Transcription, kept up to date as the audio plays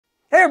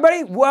Hey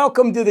everybody,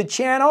 welcome to the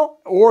channel,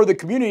 or the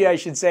community I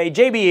should say.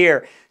 JB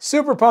here,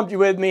 super pumped you're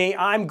with me.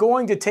 I'm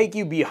going to take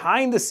you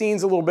behind the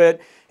scenes a little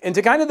bit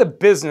into kind of the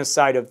business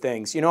side of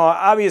things. You know,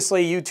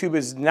 obviously YouTube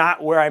is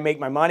not where I make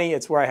my money,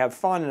 it's where I have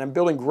fun, and I'm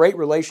building great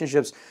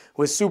relationships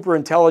with super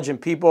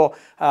intelligent people.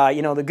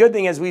 You know, the good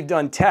thing is we've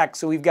done tech,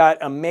 so we've got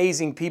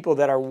amazing people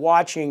that are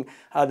watching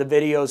the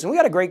videos, and we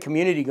got a great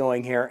community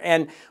going here.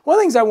 And one of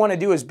the things I want to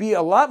do is be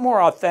a lot more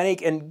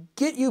authentic and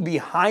get you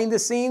behind the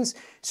scenes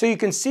so you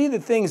can see the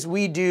things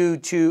we do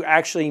to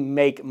actually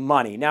make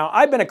money. Now,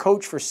 I've been a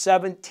coach for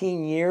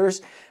 17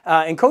 years,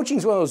 and coaching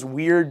is one of those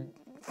weird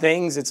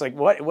things. It's like,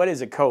 what is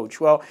a coach?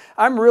 Well,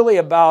 I'm really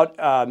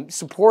about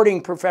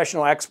supporting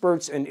professional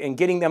experts and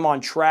getting them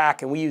on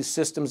track, and we use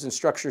systems and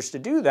structures to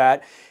do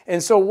that.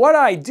 And so what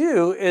I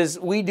do is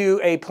we do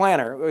a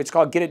planner. It's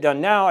called Get It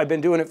Done Now. I've been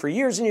doing it for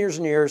years and years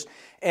and years,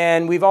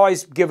 and we've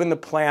always given the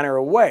planner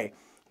away.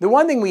 The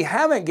one thing we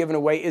haven't given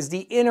away is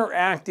the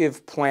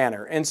interactive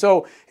planner. And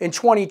so in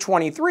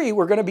 2023,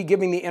 we're going to be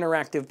giving the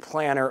interactive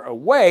planner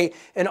away.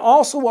 And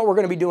also what we're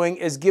going to be doing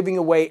is giving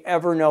away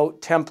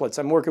Evernote templates.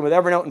 I'm working with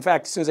Evernote. In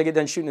fact, as soon as I get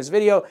done shooting this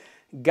video,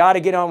 got to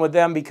get on with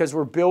them because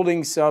we're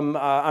building some,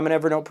 I'm an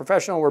Evernote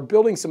professional, we're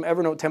building some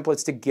Evernote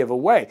templates to give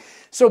away.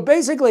 So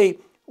basically,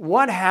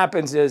 what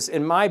happens is,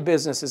 in my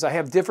business, is I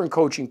have different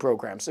coaching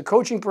programs. The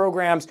coaching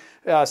programs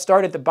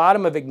start at the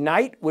bottom of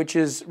Ignite, which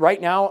is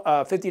right now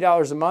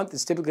 $50 a month.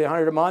 It's typically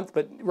 $100 a month,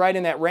 but right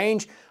in that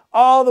range,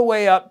 all the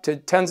way up to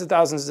tens of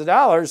thousands of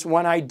dollars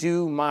when I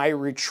do my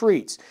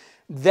retreats.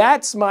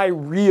 That's my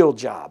real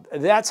job.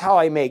 That's how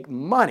I make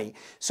money.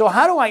 So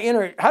how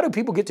do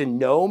people get to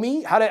know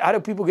me? How do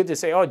people get to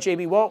say, oh,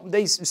 JB, well,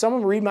 some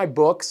of them read my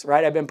books,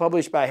 right? I've been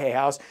published by Hay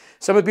House.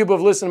 Some of the people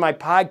have listened to my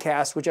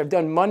podcast, which I've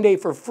done Monday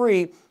for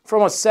free for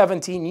almost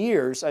 17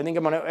 years. I think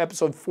I'm on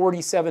episode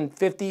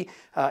 4750.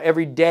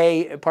 Every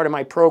day, part of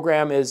my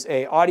program is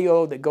an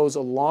audio that goes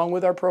along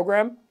with our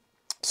program.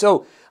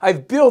 So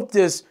I've built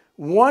this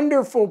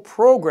wonderful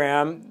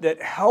program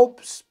that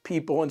helps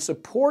people and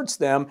supports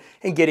them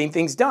in getting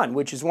things done,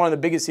 which is one of the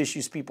biggest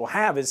issues people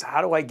have is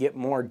how do I get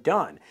more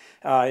done?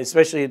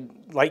 Especially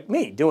like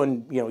me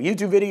doing,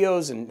 YouTube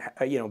videos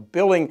and,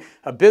 building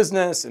a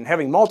business and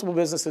having multiple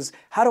businesses.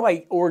 How do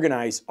I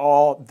organize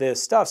all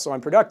this stuff so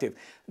I'm productive?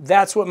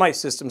 That's what my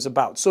system's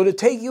about. So to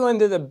take you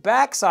into the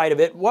backside of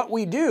it, what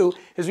we do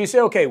is we say,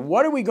 okay,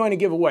 what are we going to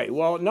give away?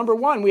 Well, number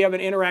one, we have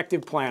an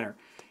interactive planner.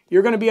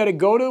 You're going to be able to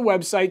go to the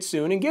website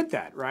soon and get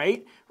that,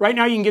 right? Right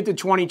now you can get to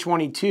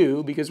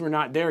 2022 because we're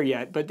not there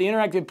yet, but the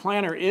interactive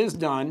planner is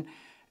done.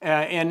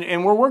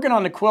 And we're working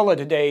on the Quilla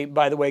today,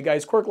 by the way,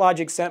 guys.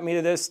 QuirkLogic sent me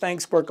to this.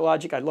 Thanks,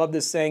 QuirkLogic. I love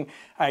this thing.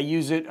 I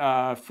use it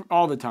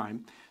all the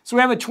time. So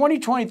we have a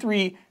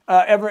 2023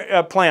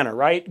 planner,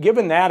 right?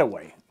 Giving that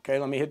away. Okay,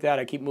 let me hit that.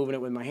 I keep moving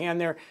it with my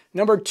hand there.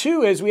 Number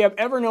two is we have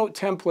Evernote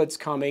templates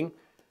coming,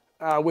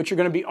 which are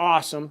going to be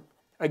awesome.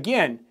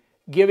 Again,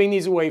 giving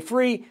these away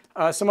free.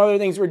 Some other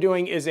things we're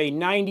doing is a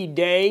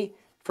 90-day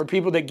for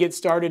people that get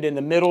started in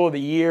the middle of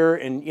the year.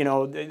 And,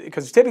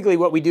 because typically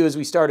what we do is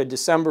we start a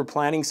December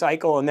planning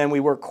cycle and then we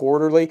work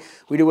quarterly.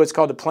 We do what's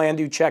called the Plan,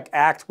 Do, Check,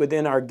 Act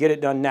within our Get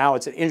It Done Now.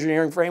 It's an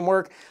engineering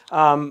framework.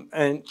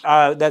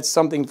 That's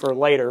something for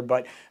later.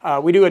 But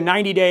we do a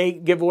 90-day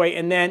giveaway.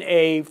 And then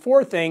a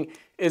fourth thing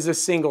is a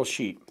single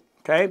sheet.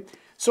 Okay?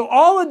 So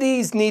all of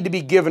these need to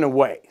be given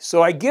away.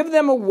 So I give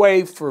them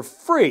away for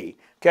free.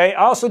 Okay,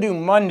 I also do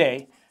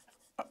Monday,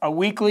 a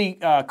weekly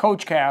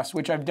coach cast,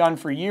 which I've done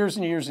for years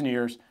and years and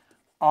years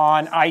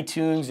on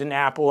iTunes and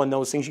Apple and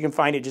those things. You can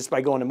find it just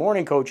by going to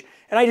Morning Coach,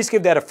 and I just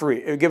give that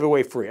a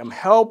giveaway free. I'm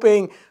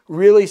helping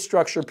really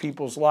structure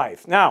people's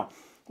life. Now,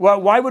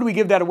 why would we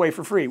give that away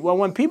for free? Well,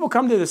 when people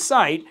come to the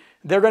site,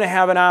 they're going to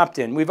have an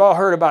opt-in. We've all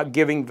heard about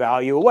giving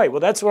value away. Well,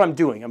 that's what I'm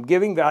doing. I'm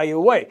giving value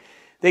away.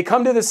 They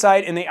come to the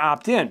site and they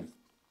opt in.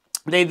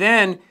 They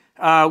then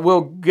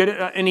will get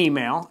an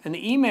email, and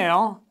the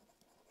email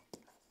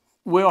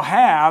will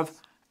have,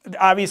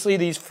 obviously,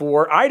 these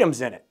 4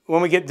 items in it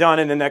when we get done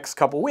in the next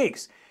couple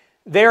weeks.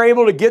 They're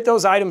able to get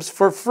those items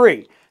for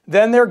free.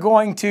 Then they're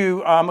going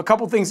to, a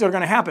couple things that are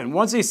going to happen.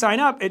 Once they sign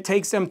up, it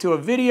takes them to a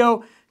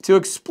video to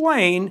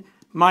explain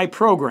my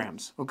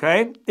programs,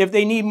 okay? If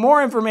they need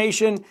more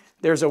information,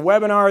 there's a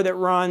webinar that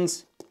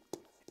runs,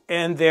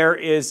 and there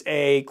is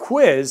a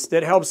quiz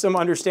that helps them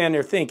understand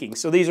their thinking.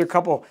 So these are a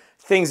couple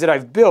things that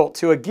I've built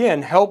to,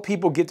 again, help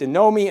people get to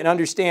know me and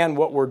understand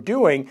what we're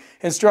doing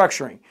and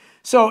structuring.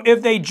 So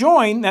if they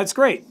join, that's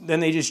great. Then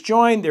they just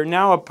join. They're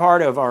now a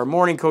part of our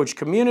Morning Coach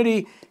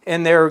community,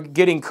 and they're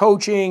getting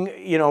coaching,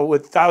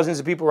 with thousands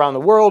of people around the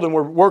world, and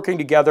we're working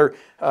together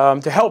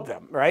to help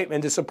them, right,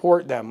 and to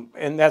support them,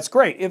 and that's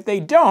great. If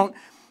they don't,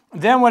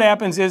 then what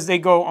happens is they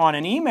go on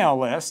an email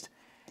list,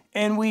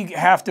 and we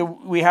have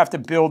to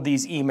build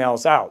these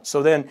emails out.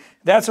 So then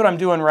that's what I'm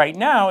doing right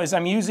now is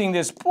I'm using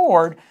this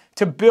board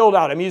to build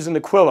out. I'm using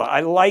the Quilla. I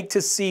like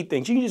to see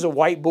things. You can use a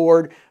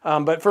whiteboard,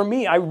 but for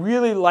me, I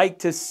really like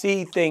to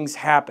see things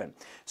happen.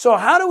 So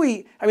how do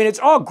we, it's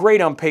all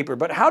great on paper,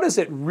 but how does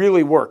it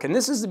really work? And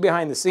this is the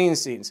behind the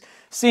scenes.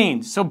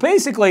 So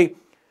basically,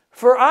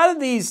 for out of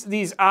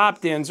these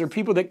opt-ins or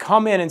people that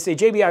come in and say,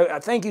 JB, I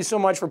thank you so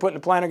much for putting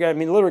the plan together. I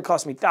mean, it literally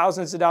cost me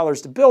thousands of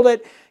dollars to build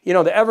it. You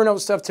know, the Evernote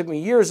stuff took me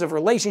years of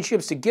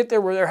relationships to get there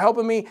where they're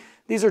helping me.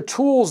 These are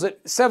tools that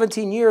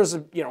 17 years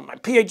of, you know, my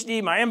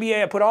PhD, my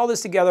MBA, I put all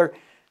this together.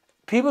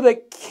 People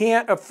that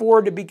can't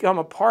afford to become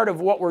a part of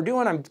what we're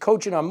doing, I'm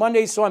coaching on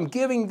Mondays, so I'm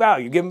giving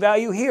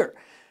value here.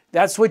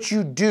 That's what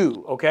you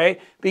do, okay?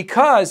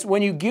 Because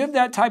when you give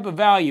that type of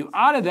value,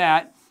 out of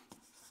that,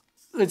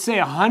 let's say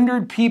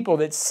 100 people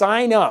that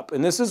sign up,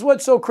 and this is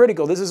what's so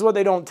critical, this is what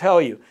they don't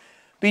tell you,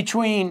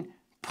 between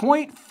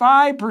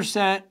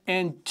 0.5%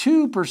 and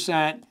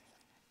 2%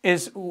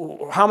 is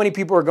how many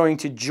people are going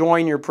to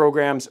join your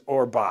programs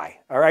or buy,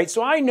 all right?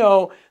 So I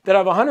know that I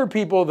have 100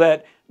 people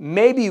that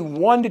maybe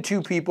 1 to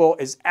 2 people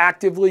is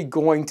actively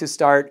going to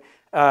start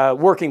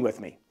working with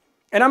me.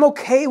 And I'm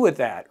okay with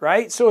that,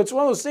 right? So it's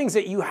one of those things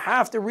that you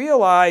have to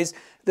realize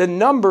the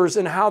numbers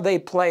and how they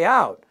play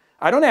out.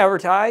 I don't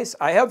advertise.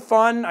 I have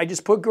fun. I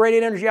just put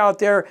great energy out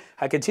there.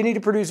 I continue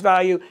to produce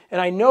value. And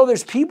I know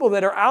there's people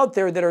that are out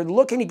there that are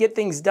looking to get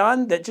things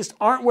done that just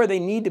aren't where they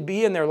need to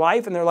be in their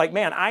life. And they're like,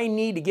 man, I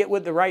need to get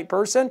with the right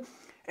person.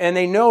 And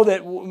they know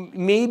that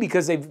me,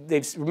 because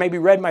they've maybe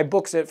read my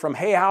books from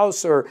Hay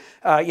House or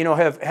you know,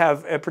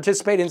 have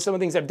participated in some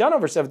of the things I've done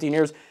over 17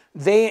 years,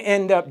 they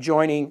end up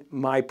joining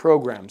my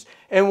programs.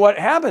 And what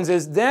happens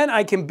is then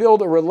I can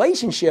build a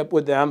relationship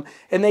with them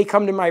and they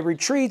come to my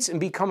retreats and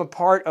become a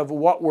part of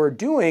what we're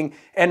doing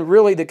and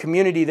really the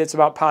community that's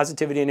about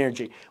positivity and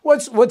energy.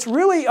 What's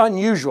really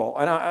unusual,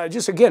 and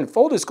just again,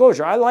 full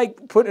disclosure, I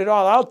like putting it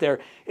all out there,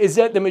 is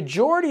that the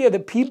majority of the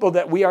people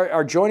that we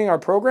are joining our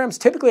programs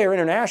typically are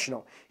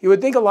international. You would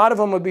think a lot of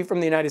them would be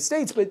from the United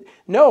States, but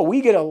no,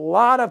 we get a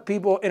lot of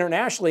people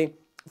internationally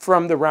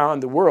from around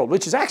the world,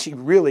 which is actually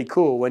really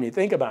cool when you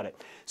think about it.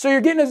 So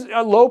you're getting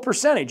a low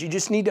percentage. You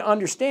just need to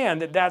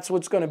understand that that's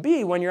what's going to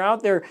be when you're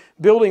out there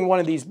building one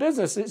of these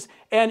businesses.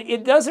 And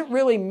it doesn't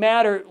really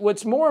matter.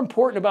 What's more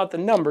important about the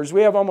numbers,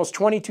 we have almost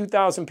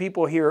 22,000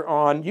 people here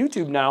on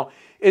YouTube now,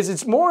 is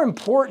it's more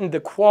important the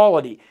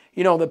quality,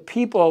 you know, the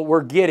people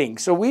we're getting.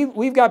 So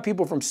we've got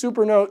people from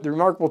Supernote, the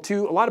Remarkable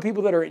 2, a lot of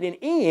people that are in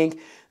e-ink.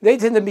 They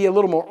tend to be a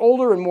little more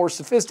older and more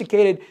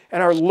sophisticated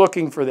and are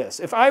looking for this.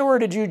 If I were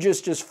to do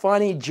just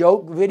funny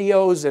joke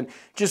videos and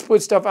just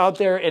put stuff out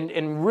there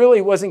and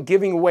really wasn't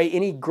giving away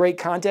any great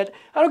content,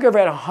 I don't care if I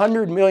had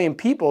 100 million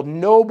people,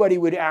 nobody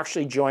would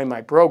actually join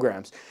my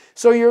programs.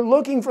 So you're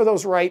looking for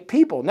those right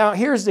people. Now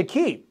here's the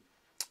key.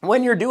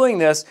 When you're doing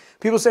this,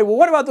 people say, well,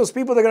 what about those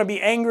people that are going to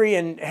be angry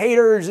and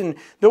haters and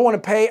don't want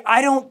to pay?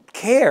 I don't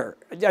care.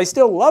 I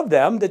still love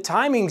them. The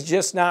timing's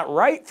just not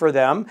right for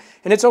them,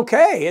 and it's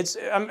okay.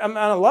 I'm going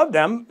to love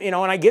them, you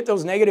know, and I get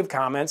those negative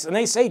comments, and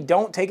they say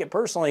don't take it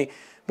personally,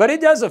 but it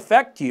does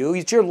affect you.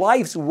 It's your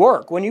life's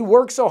work. When you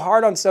work so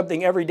hard on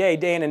something every day,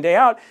 day in and day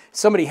out,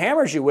 somebody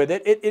hammers you with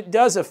it, it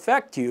does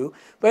affect you,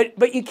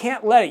 but you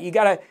can't let it. You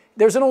got to.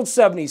 There's an old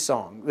 70s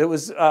song that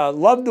was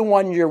love the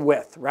one you're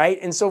with, right?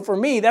 And so for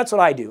me, that's what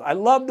I do. I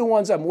love the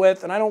ones I'm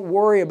with, and I don't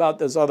worry about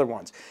those other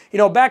ones. You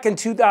know, back in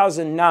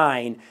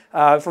 2009,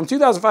 from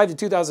 2005 to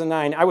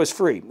 2009, I was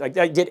free. Like,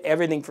 I did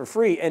everything for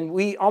free, and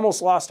we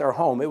almost lost our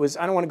home. It was,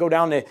 I don't want to go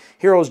down the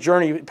hero's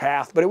journey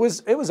path, but it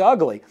was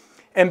ugly.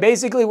 And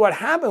basically what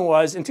happened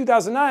was, in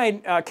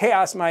 2009,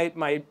 Chaos,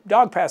 my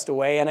dog, passed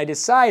away, and I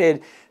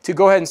decided to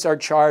go ahead and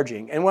start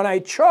charging. And when I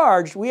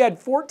charged, we had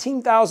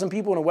 14,000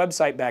 people on a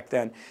website back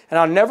then. And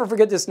I'll never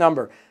forget this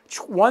number.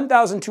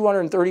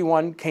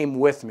 1,231 came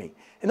with me.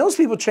 And those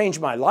people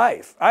changed my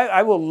life.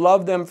 I will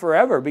love them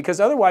forever, because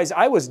otherwise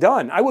I was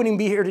done. I wouldn't even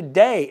be here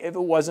today if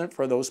it wasn't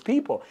for those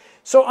people.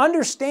 So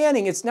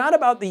understanding it's not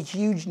about the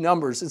huge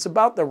numbers, it's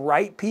about the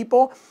right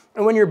people.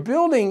 And when you're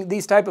building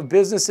these type of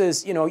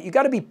businesses, you know, you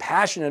got to be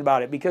passionate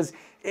about it, because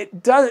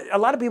a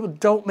lot of people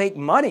don't make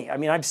money. I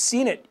mean, I've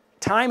seen it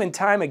time and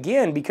time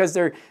again because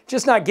they're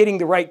just not getting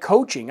the right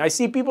coaching. I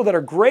see people that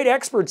are great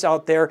experts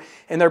out there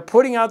and they're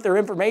putting out their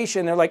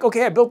information. They're like,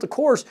 okay, I built the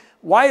course.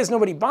 Why is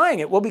nobody buying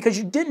it? Well, because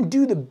you didn't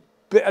do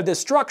the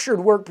structured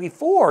work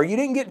before. You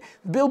didn't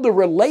build the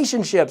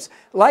relationships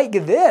like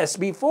this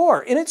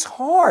before. And it's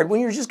hard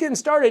when you're just getting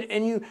started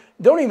and you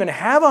don't even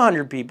have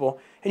 100 people,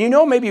 and you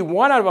know maybe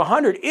 1 out of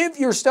 100, if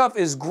your stuff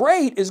is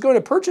great, is going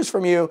to purchase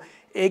from you,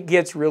 it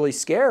gets really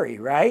scary,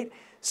 right?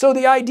 So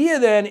the idea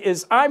then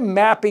is I'm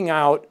mapping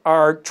out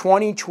our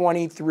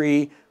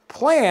 2023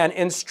 plan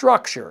and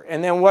structure.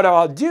 And then what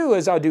I'll do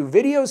is I'll do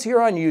videos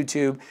here on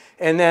YouTube,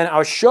 and then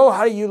I'll show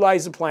how to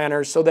utilize the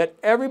planner so that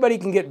everybody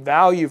can get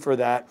value for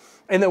that.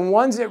 And the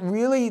ones that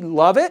really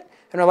love it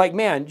and are like,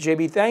 man,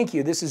 JB, thank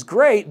you, this is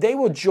great, they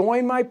will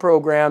join my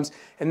programs,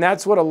 and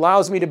that's what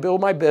allows me to build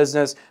my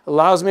business,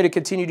 allows me to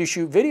continue to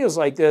shoot videos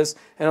like this,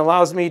 and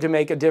allows me to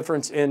make a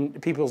difference in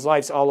people's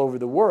lives all over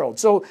the world.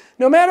 So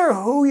no matter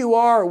who you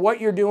are or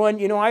what you're doing,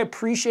 you know, I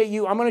appreciate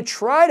you. I'm going to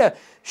try to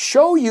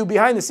show you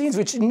behind the scenes,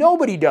 which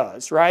nobody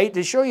does, right?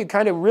 To show you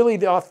kind of really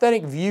the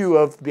authentic view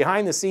of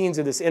behind the scenes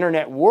of this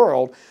internet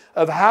world,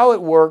 of how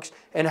it works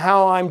and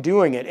how I'm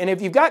doing it. And if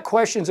you've got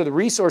questions of the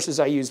resources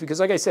I use, because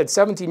like I said,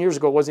 17 years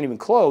ago it wasn't even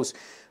close,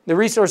 the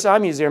resource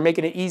I'm using are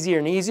making it easier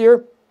and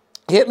easier.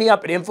 Hit me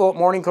up at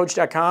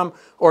info@morningcoach.com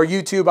or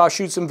YouTube. I'll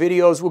shoot some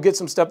videos. We'll get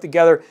some stuff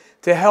together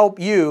to help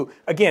you.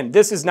 Again,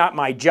 this is not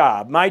my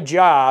job. My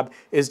job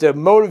is to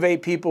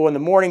motivate people in the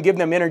morning, give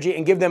them energy,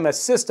 and give them a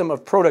system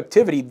of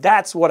productivity.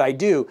 That's what I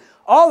do.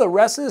 All the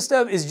rest of the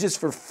stuff is just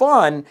for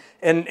fun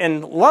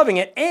and loving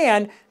it,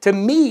 and to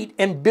meet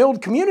and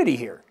build community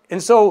here.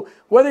 And so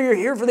whether you're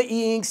here for the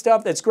e-ink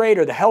stuff, that's great,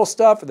 or the health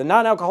stuff, or the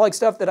non-alcoholic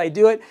stuff that I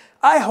do it,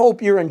 I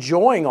hope you're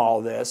enjoying all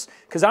this,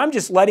 because I'm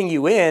just letting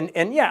you in.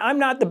 And yeah, I'm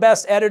not the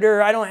best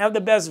editor. I don't have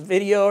the best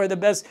video or the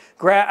best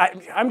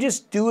I'm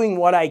just doing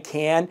what I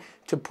can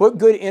to put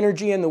good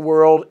energy in the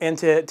world and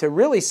to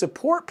really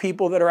support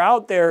people that are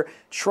out there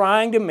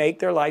trying to make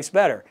their lives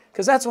better.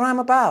 Because that's what I'm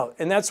about.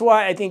 And that's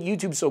why I think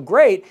YouTube's so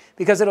great,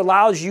 because it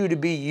allows you to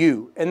be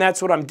you. And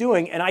that's what I'm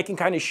doing. And I can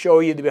kind of show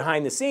you the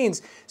behind the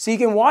scenes so you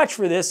can watch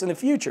for this in the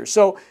future.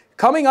 So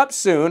coming up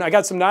soon, I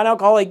got some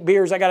non-alcoholic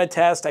beers I got to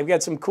test. I've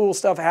got some cool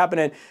stuff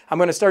happening. I'm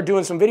going to start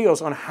doing some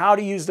videos on how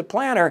to use the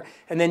planner,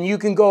 and then you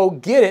can go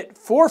get it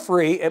for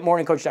free at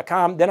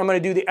morningcoach.com. Then I'm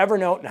going to do the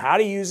Evernote and how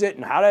to use it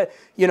and how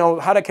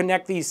to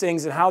connect these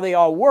things and how they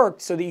all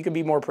work so that you can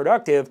be more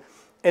productive.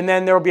 And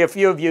then there will be a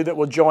few of you that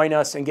will join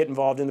us and get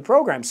involved in the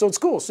program. So it's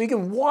cool. So you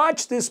can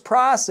watch this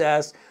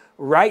process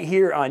right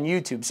here on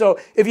YouTube. So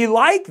if you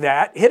like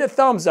that, hit a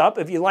thumbs up.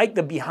 If you like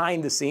the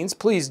behind the scenes,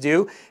 please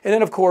do. And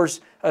then, of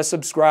course,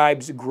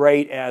 subscribe's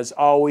great as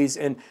always.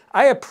 And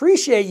I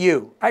appreciate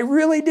you. I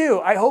really do.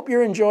 I hope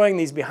you're enjoying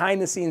these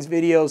behind the scenes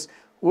videos.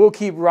 We'll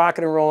keep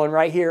rocking and rolling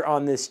right here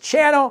on this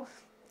channel.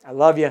 I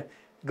love you.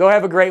 Go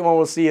have a great one.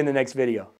 We'll see you in the next video.